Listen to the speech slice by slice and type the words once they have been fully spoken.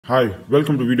Hi,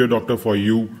 welcome to Video Doctor for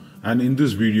You, and in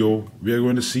this video we are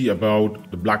going to see about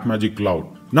the Blackmagic Cloud.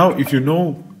 Now if you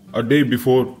know, a day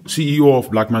before, CEO of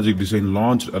Blackmagic Design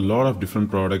launched a lot of different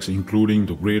products including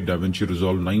the great DaVinci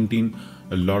Resolve 19,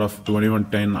 a lot of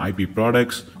 2110 IP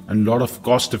products, and a lot of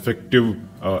cost-effective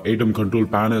ATOM control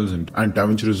panels and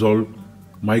DaVinci Resolve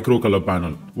micro color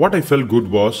panel. What I felt good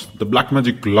was the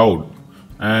Blackmagic Cloud,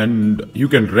 and you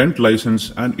can rent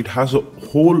license, and it has a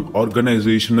whole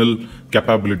organizational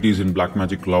capabilities in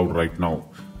Blackmagic Cloud right now.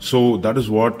 So that is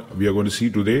what we are going to see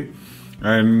today,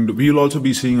 and we will also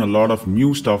be seeing a lot of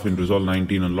new stuff in Resolve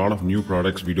 19, and a lot of new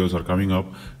products videos are coming up,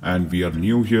 and we are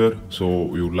new here, so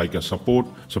we would like a support.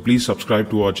 So please subscribe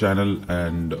to our channel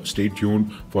and stay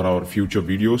tuned for our future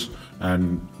videos,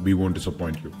 and we won't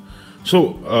disappoint you.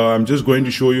 So I'm just going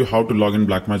to show you how to log in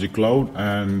Blackmagic Cloud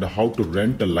and how to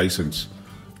rent a license.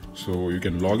 So you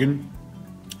can log in.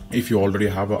 If you already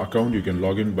have an account, you can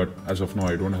log in, but as of now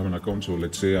I don't have an account, so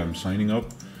let's say I'm signing up.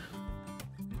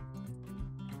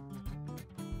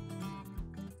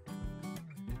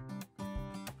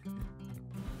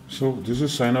 So this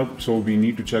is sign up, so we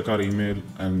need to check our email,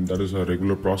 and that is a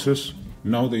regular process.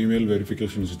 Now the email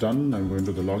verification is done. I'm going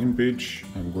to the login page.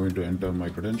 I'm going to enter my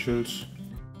credentials.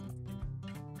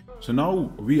 So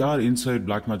now we are inside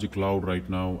Blackmagic Cloud right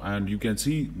now, and you can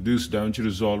see this DaVinci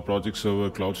Resolve, project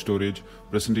server, cloud storage,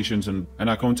 presentations, and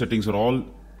account settings are all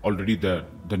already there.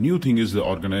 The new thing is the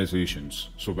organizations.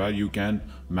 So where you can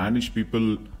manage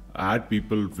people, add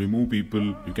people, remove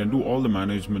people, you can do all the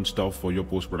management stuff for your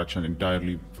post-production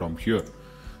entirely from here.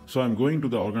 So I'm going to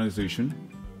the organization.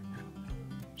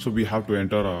 So we have to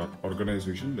enter our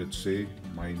organization. Let's say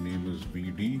my name is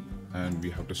VD, and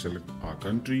we have to select our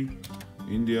country,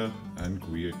 India, and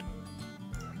create.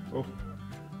 Oh,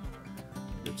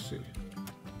 let's say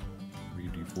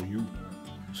VD for you.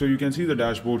 So you can see the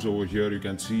dashboards over here. You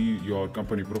can see your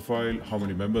company profile, how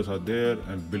many members are there,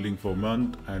 and billing for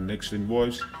month, and next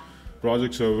invoice,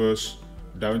 project servers,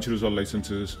 DaVinci Resolve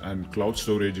licenses, and cloud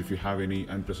storage if you have any,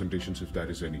 and presentations if there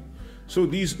is any. So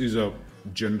this is a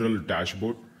general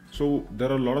dashboard. So there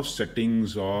are a lot of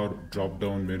settings or drop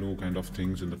down menu kind of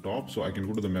things in the top. So I can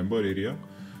go to the member area.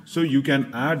 So you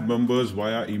can add members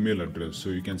via email address.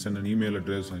 So you can send an email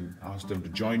address and ask them to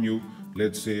join you.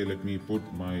 Let's say, let me put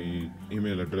my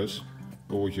email address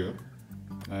over here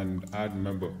and add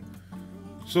member.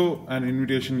 So an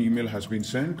invitation email has been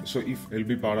sent. So if it'll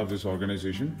be part of this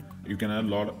organization, you can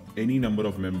add any number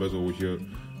of members over here.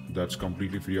 That's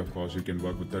completely free of cost. You can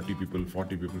work with 30 people,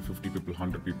 40 people, 50 people,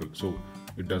 100 people. So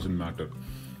it doesn't matter.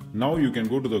 Now you can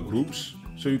go to the groups.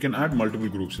 So you can add multiple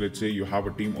groups. Let's say you have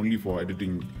a team only for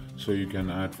editing. So you can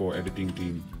add for editing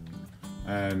team.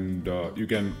 And you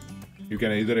can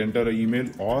either enter an email,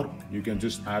 or you can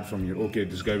just add from here. Okay,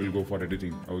 this guy will go for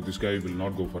editing, or this guy will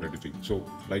not go for editing. So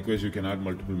likewise, you can add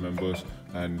multiple members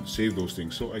and save those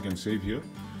things. So I can save here.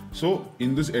 So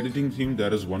in this editing team,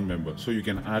 there is one member. So you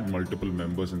can add multiple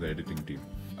members in the editing team.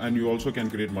 And you also can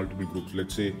create multiple groups.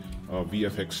 Let's say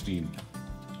VFX team.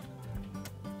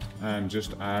 And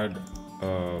just add,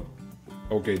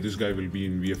 okay, this guy will be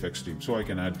in VFX team. So I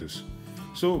can add this.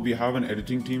 So we have an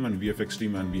editing team and VFX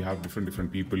team, and we have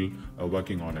different people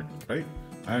working on it, right?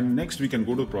 And next we can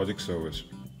go to project servers.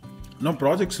 Now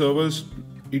project servers,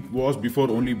 it was before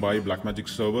only buy Blackmagic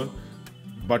server,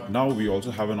 but now we also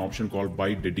have an option called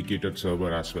buy dedicated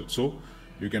server as well. So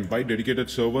you can buy dedicated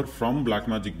server from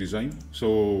Blackmagic Design.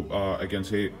 So I can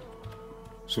say,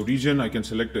 so region, I can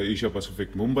select Asia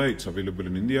Pacific Mumbai, it's available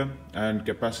in India, and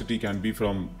capacity can be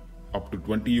from up to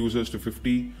 20 users to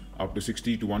 50, up to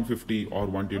 60 to 150, or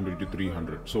 120 to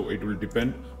 300. So it will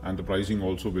depend, and the pricing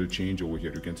also will change over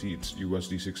here. You can see it's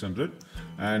USD 600,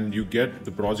 and you get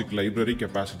the project library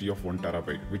capacity of 1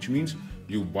 terabyte, which means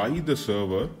you buy the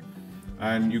server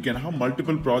and you can have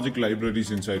multiple project libraries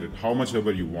inside it, how much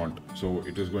ever you want. So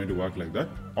it is going to work like that.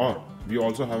 Or we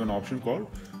also have an option called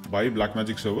buy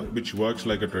Blackmagic server, which works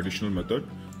like a traditional method.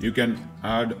 You can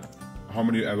add how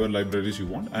many ever libraries you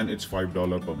want, and it's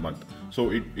 $5 per month.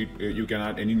 So you can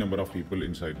add any number of people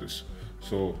inside this.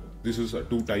 So this is a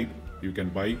two type. You can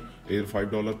buy either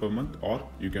 $5 per month, or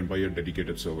you can buy a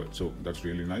dedicated server. So that's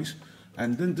really nice.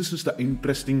 And then this is the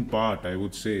interesting part, I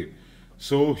would say.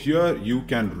 So here you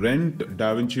can rent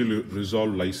DaVinci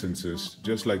Resolve licenses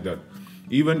just like that.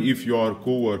 Even if your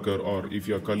co-worker, or if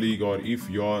your colleague, or if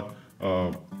your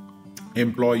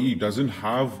employee doesn't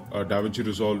have a DaVinci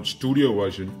Resolve Studio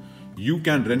version, you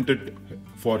can rent it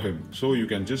for him. So you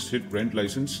can just hit rent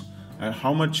license, and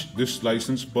how much this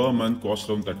license per month costs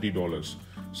around $30.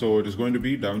 So it is going to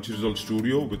be DaVinci Resolve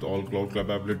Studio with all cloud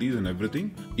capabilities and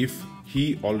everything. If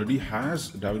he already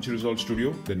has DaVinci Resolve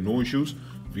Studio, then no issues.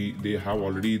 they have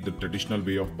already the traditional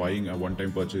way of buying a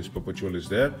one-time purchase perpetual is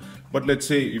there. But let's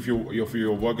say if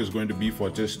your work is going to be for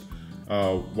just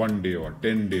 1 day or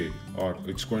 10 day, or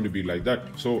it's going to be like that.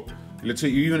 So let's say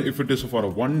even if it is for a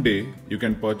 1 day, you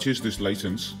can purchase this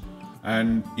license,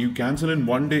 and you cancel in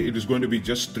 1 day, it is going to be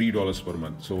just $3 per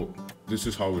month. So this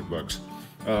is how it works.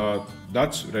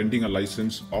 That's renting a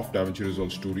license of DaVinci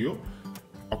Resolve Studio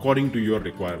according to your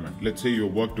requirement. Let's say you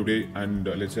work today, and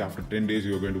let's say after 10 days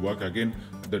you're going to work again.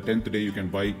 The 10th day you can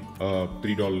buy a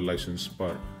 $3 license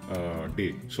per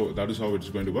day. So that is how it's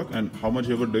going to work, and how much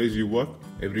ever days you work,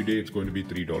 every day it's going to be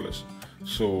 $3.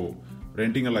 So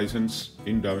renting a license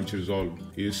in DaVinci Resolve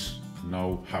is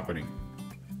now happening.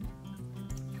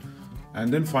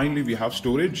 And then finally we have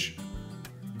storage.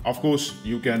 Of course,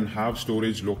 you can have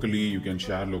storage locally, you can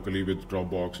share locally with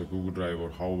Dropbox or Google Drive,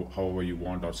 or however you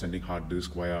want, or sending hard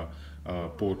disk via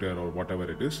Porter or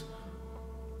whatever it is.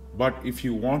 But if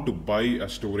you want to buy a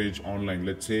storage online,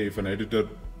 let's say if an editor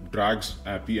drags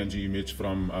a PNG image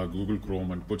from Google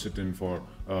Chrome and puts it in for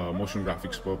motion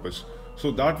graphics purpose, so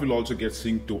that will also get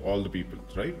synced to all the people,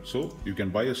 right? So you can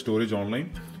buy a storage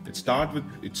online. It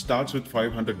starts with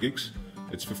 500 gigs.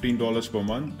 It's $15 per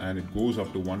month, and it goes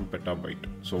up to 1 petabyte.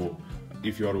 So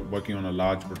if you are working on a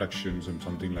large productions and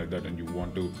something like that, and you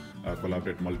want to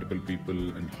collaborate multiple people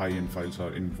and high-end files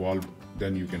are involved,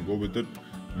 then you can go with it.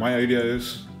 My idea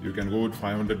is you can go with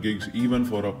 500 gigs even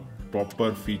for a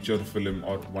proper feature film,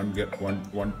 or 1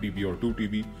 TB or 2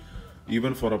 TB.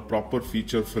 Even for a proper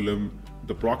feature film,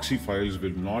 the proxy files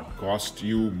will not cost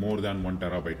you more than 1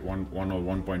 terabyte, 1 or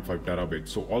 1.5 terabytes.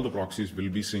 So all the proxies will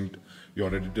be synced.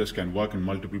 Your editors can work in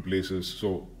multiple places.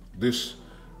 So this,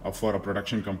 for a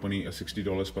production company, a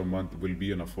 $60 per month will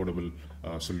be an affordable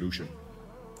solution.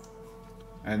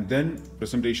 And then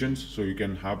presentations. So you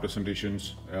can have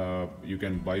presentations, you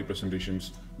can buy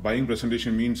presentations. Buying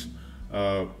presentation means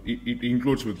it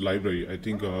includes with library. I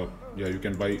think, yeah, you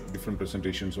can buy different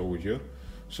presentations over here.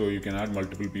 So you can add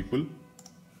multiple people.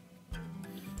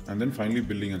 And then finally,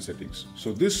 building and settings.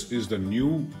 So this is the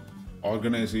new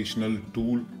organizational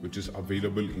tool which is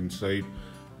available inside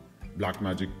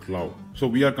Blackmagic Cloud. So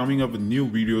we are coming up with new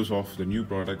videos of the new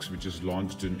products which is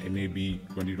launched in NAB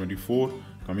 2024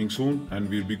 coming soon, and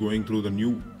we'll be going through the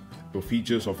new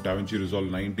features of DaVinci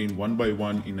Resolve 19 one by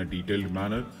one in a detailed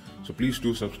manner. So please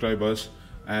do subscribe us,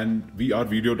 and we are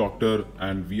Video Doctor,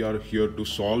 and we are here to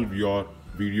solve your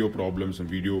video problems and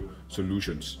video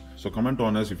solutions. So comment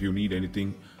on us if you need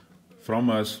anything from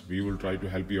us. We will try to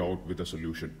help you out with a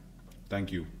solution.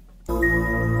 Thank you.